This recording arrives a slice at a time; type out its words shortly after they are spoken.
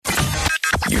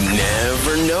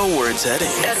know where it's heading.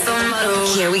 That's the motto.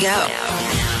 Here we go.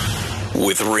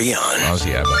 With Rian. How's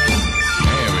the ABBA?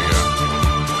 Here we go.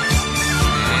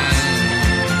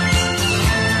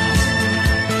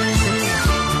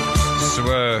 So,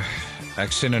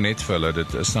 ek sê nou net vir hulle,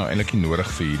 dit is nou eintlik nie nodig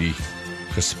vir hierdie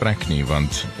gesprek nie,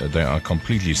 want they are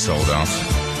completely sold out.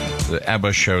 The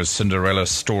ABBA show Cinderella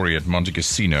Story at Monte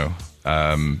Cassino.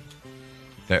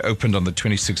 They opened on the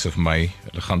 26th of May.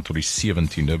 Hulle gaan tot die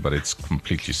 17de, but it's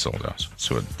completely sold out.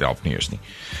 So it help nie eers nie.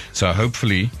 So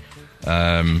hopefully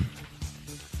there'll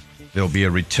be a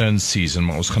return season,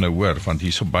 maar ons gaan nou hoor, want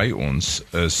hier so by ons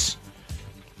is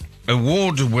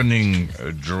award-winning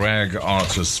drag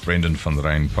artist Brendan van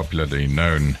Rijn, popularly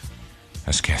known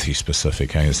as Kathy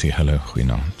Specific. Hey, say hello,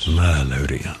 goeienaand. Hello,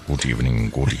 Ria. Good evening,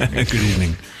 good evening. Good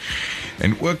evening.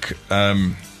 En ook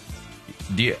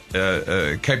the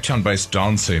Cape Town-based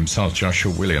dancer himself,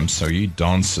 Joshua Williams, so he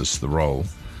dances the role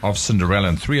of Cinderella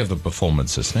in 3 other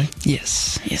performances, ne?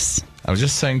 Yes, yes. I was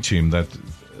just saying to him that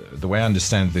the way I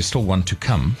understand, there's still one to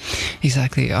come.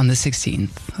 Exactly, on the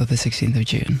 16th of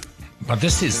June. But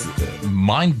this is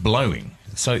mind-blowing.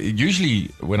 So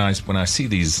usually when I see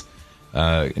these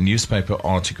newspaper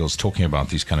articles talking about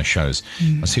these kind of shows,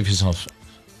 I see for yourself,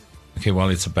 okay, well,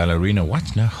 it's a ballerina.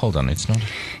 What? No, hold on, it's not.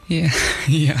 Yeah,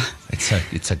 yeah.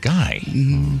 It's a guy.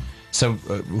 So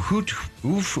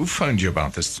who phoned you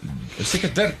about this? It's like a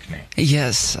Dirk, ne?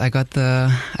 Yes, I got the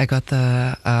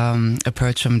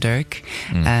approach from Dirk,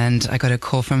 and I got a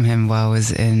call from him while I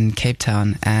was in Cape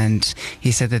Town, and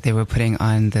he said that they were putting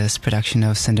on this production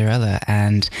of Cinderella,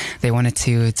 and they wanted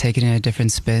to take it in a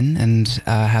different spin and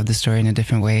have the story in a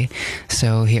different way.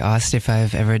 So he asked if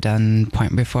I've ever done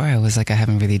point before. I was like, I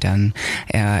haven't really done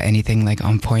anything like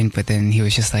on point, but then he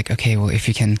was just like, okay, well, if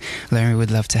you can learn, we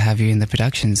would love to have you in the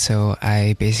production. So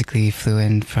I basically flew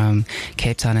in from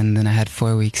Cape Town, and then I had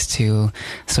 4 weeks to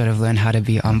sort of learn how to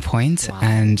be on point. Wow.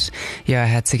 And yeah, I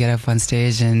had to get up on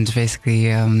stage and basically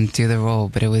do the role.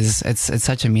 But it's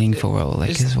such a meaningful role, like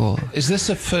as well. Is this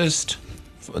the first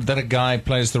that a guy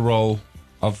plays the role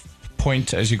of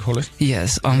point, as you call it?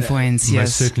 Yes, on points. Yes,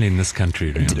 most certainly in this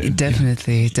country.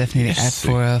 Definitely. Yes.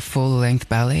 For a full-length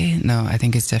ballet, no, I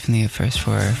think it's definitely a first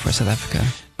for South Africa.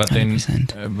 But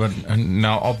 100%. Then, but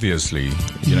now obviously,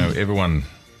 you know, everyone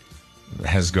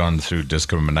has gone through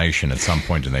discrimination at some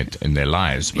point in their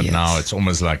lives, but now it's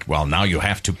almost like, well, now you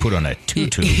have to put on a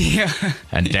tutu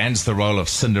and dance the role of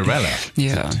Cinderella.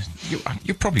 Yeah.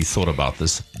 You probably thought about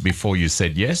this before you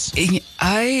said yes?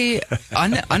 I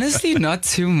honestly not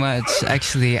too much,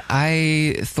 actually.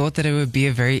 I thought that it would be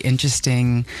a very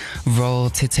interesting role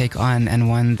to take on, and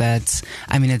one that,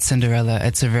 I mean, it's Cinderella.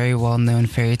 It's a very well-known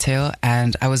fairy tale,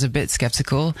 and I was a bit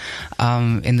skeptical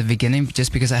in the beginning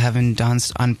just because I haven't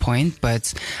danced on point,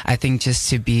 but I think just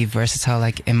to be versatile,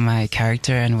 like in my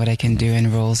character and what I can do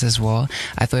in roles as well,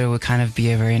 I thought it would kind of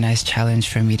be a very nice challenge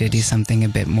for me to do something a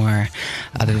bit more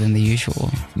other than the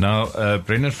usual. Now,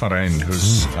 Brendan van Rijn,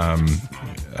 who's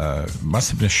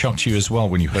must have been shocked to you as well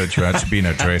when you heard you had to be in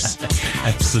a dress.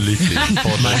 Absolutely.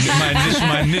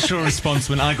 my initial response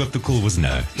when I got the call was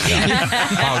no.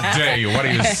 How dare you? What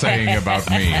are you saying about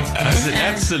me? I said,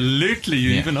 absolutely.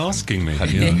 You're even asking me.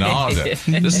 Nada.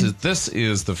 This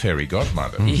is the fairy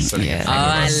godmother. Yeah. Oh,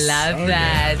 I love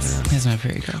that. That's my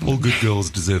fairy godmother. All good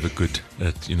girls deserve a good,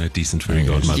 decent fairy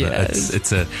godmother. Yes.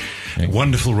 It's a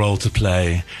wonderful role to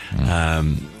play.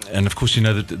 And of course, you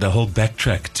know that the whole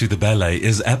backtrack to the ballet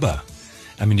is ABBA.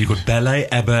 I mean, you've got ballet,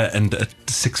 ABBA, and a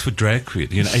 6-foot drag queen.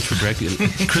 8-foot drag queen.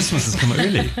 Christmas has come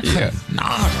early. Yeah.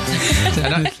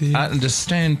 And I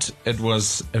understand it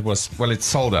was well, it's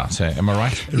sold out. Am I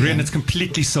right? Rian, it's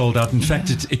completely sold out. In fact,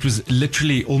 it was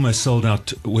literally almost sold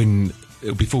out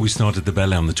before we started the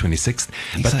ballet on the 26th.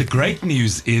 Exactly. But the great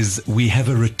news is we have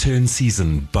a return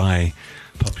season by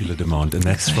popular demand, and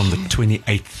that's from the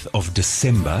 28th of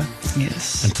December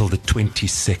until the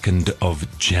 22nd of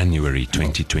January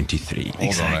 2023.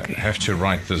 Hold on, I have to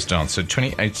write this down. So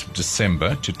 28th of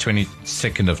December to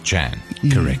 22nd of Jan.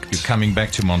 Correct. You're coming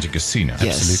back to Monte Cassino.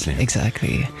 Yes, absolutely.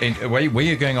 Exactly. And where are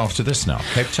you going after this now?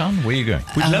 Cape Town? Where are you going?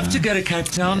 We'd love to go to Cape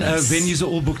Town. Venues are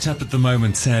all booked up at the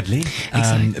moment, sadly.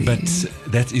 Exactly. But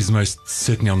that is most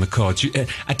certainly on the cards.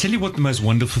 I tell you what the most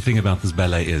wonderful thing about this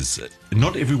ballet is.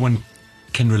 Not everyone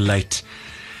can relate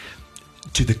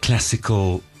to the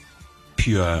classical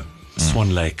pure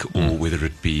Swan Lake, or whether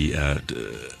it be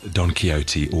Don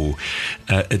Quixote, or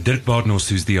Dirk Badenhorst,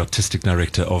 who's the artistic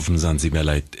director of Mzansi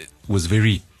Ballet, was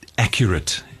very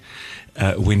accurate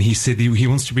when he said he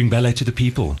wants to bring ballet to the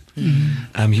people.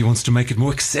 He wants to make it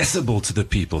more accessible to the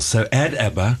people. So add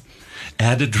ABBA,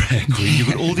 add a drag queen. You've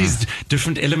got all these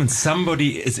different elements.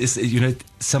 Somebody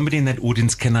somebody in that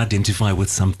audience can identify with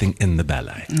something in the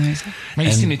ballet.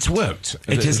 You've seen it's worked.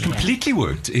 It has completely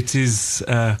worked. It is,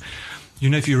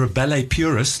 if you're a ballet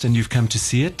purist and you've come to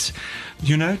see it,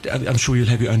 I'm sure you'll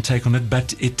have your own take on it,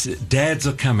 but dads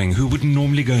are coming who wouldn't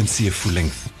normally go and see a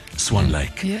full-length Swan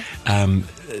Lake. Yeah.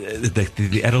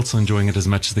 The adults are enjoying it as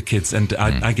much as the kids, and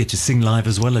I get to sing live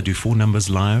as well. I do 4 numbers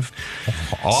live.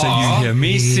 So you hear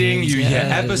me sing, you hear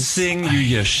ABBA sing, you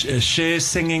hear Cher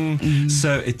singing.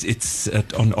 So it's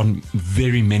on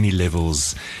very many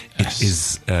levels. It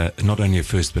is not only a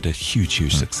first, but a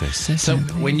huge success. So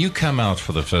when you come out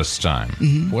for the first time,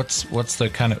 what's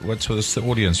the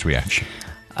audience reaction?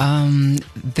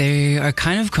 They are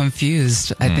kind of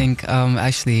confused. I think,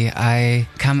 actually, I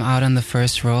come out on the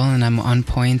first roll and I'm on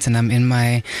point and I'm in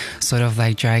my sort of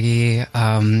like draggy,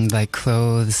 like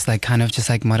clothes, like kind of just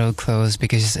like muddled clothes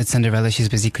because it's Cinderella. She's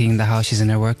busy cleaning the house. She's in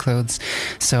her work clothes.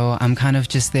 So I'm kind of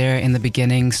just there in the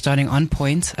beginning, starting on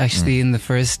point, actually, in the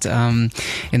first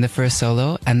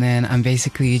solo. And then I'm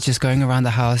basically just going around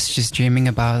the house, just dreaming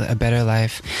about a better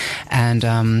life. And,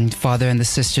 father and the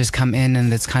sisters come in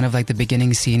and it's kind of like the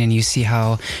beginning scene and you see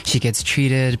how she gets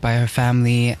treated by her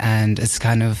family, and it's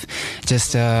kind of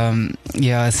just a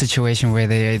situation where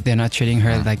they're not treating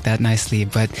her like that nicely,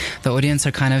 but the audience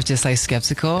are kind of just like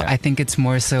skeptical. I think it's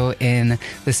more so in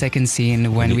the second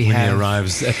scene when he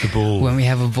arrives at the ball, when we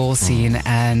have a ball scene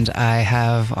and I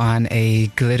have on a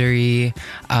glittery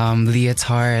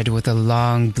leotard with a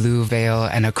long blue veil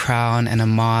and a crown and a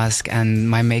mask, and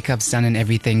my makeup's done and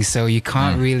everything, so you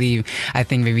can't really, I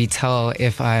think, maybe tell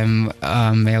if I'm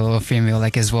male or female,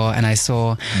 like, as well. And I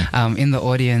saw in the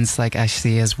audience, like,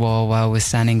 actually as well, while I was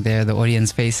standing there, the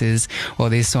audience faces, well,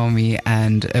 they saw me,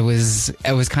 and it was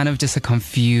kind of just a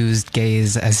confused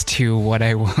gaze as to what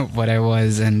I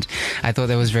was, and I thought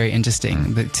that was very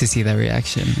interesting to see that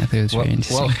reaction. I thought it was very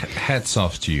interesting. Well, hats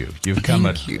off to you. You've come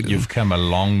a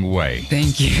long way.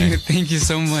 Thank you. Thank you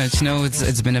so much. No,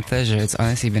 it's been a pleasure. It's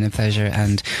honestly been a pleasure,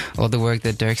 and all the work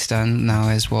that Dirk's done now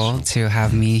as well, to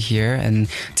have me here and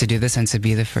to do this and to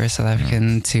be the first South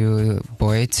African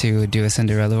boy to do a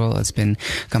Cinderella role. It's been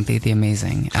completely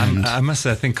amazing. And I must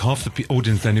say, I think half the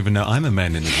audience don't even know I'm a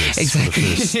man in a dress. Exactly.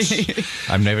 For the first.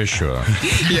 I'm never sure.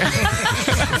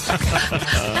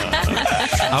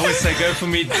 I always say, go for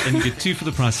me and you get 2 for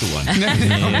the price of 1.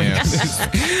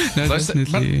 Yes. No,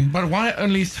 definitely. But why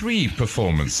only 3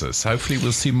 performances? Hopefully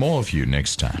we'll see more of you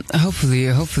next time.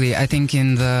 Hopefully. I think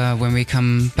when we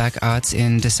come back out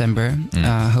in December,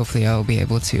 hopefully I'll be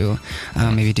able to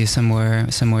maybe do some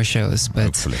more shows. But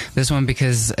hopefully. This one,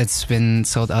 because it's been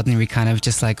sold out and we kind of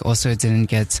just like also didn't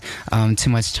get too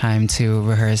much time to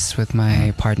rehearse with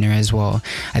my partner as well.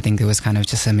 I think there was kind of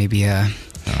just maybe a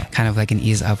kind of like an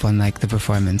ease up on like the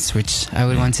performance, which I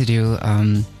would want to do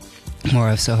more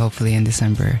of. So hopefully in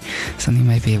December something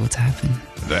might be able to happen.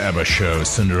 The ABBA show,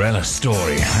 Cinderella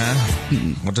story, huh?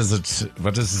 What is it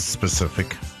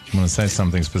specific? You want to say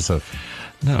something specific?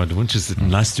 No, it was just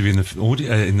nice to be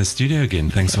in the studio again.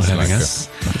 Thanks for having us.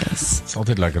 Yes. It's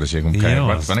altyd lekker as jy kom kyk.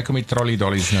 Wanneer kom die Trolley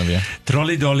Dollies nou weer?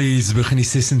 Trolley Dollies begin die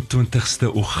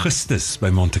 26ste Augustus by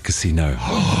Monte Casino.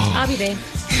 I'll be there.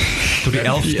 Tot die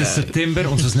 11de September.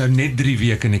 Ons was nou net 3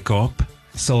 weke in die Kaap.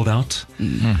 Sold out.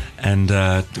 And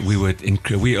we were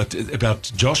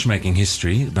about Josh making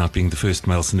history, about being the first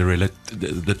male Cinderella.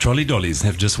 The Trolley Dollies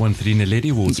have just won 3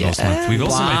 Neledi Awards last month. We've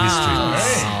also made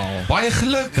history. Baie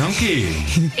geluk. Dankie.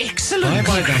 Excellent.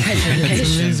 Baie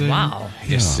dankie. Wow.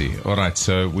 Yes, see. All right,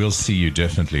 so we'll see you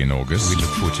definitely in August. We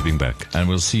look forward to being back. And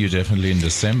we'll see you definitely in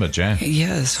December, Jan.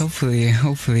 Yes, hopefully.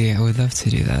 I would love to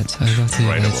do that. I would love to do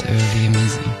that. It would be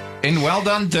amazing. And well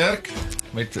done, Dirk.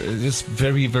 It's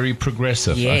very, very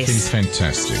progressive. Yes. I think it's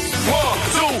fantastic.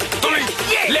 1, 2,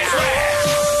 3, let's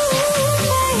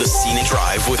rap! The Scenic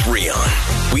Drive with Rion.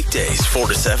 Weekdays 4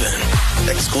 to 7.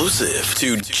 Exclusive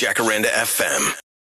to Jacaranda FM.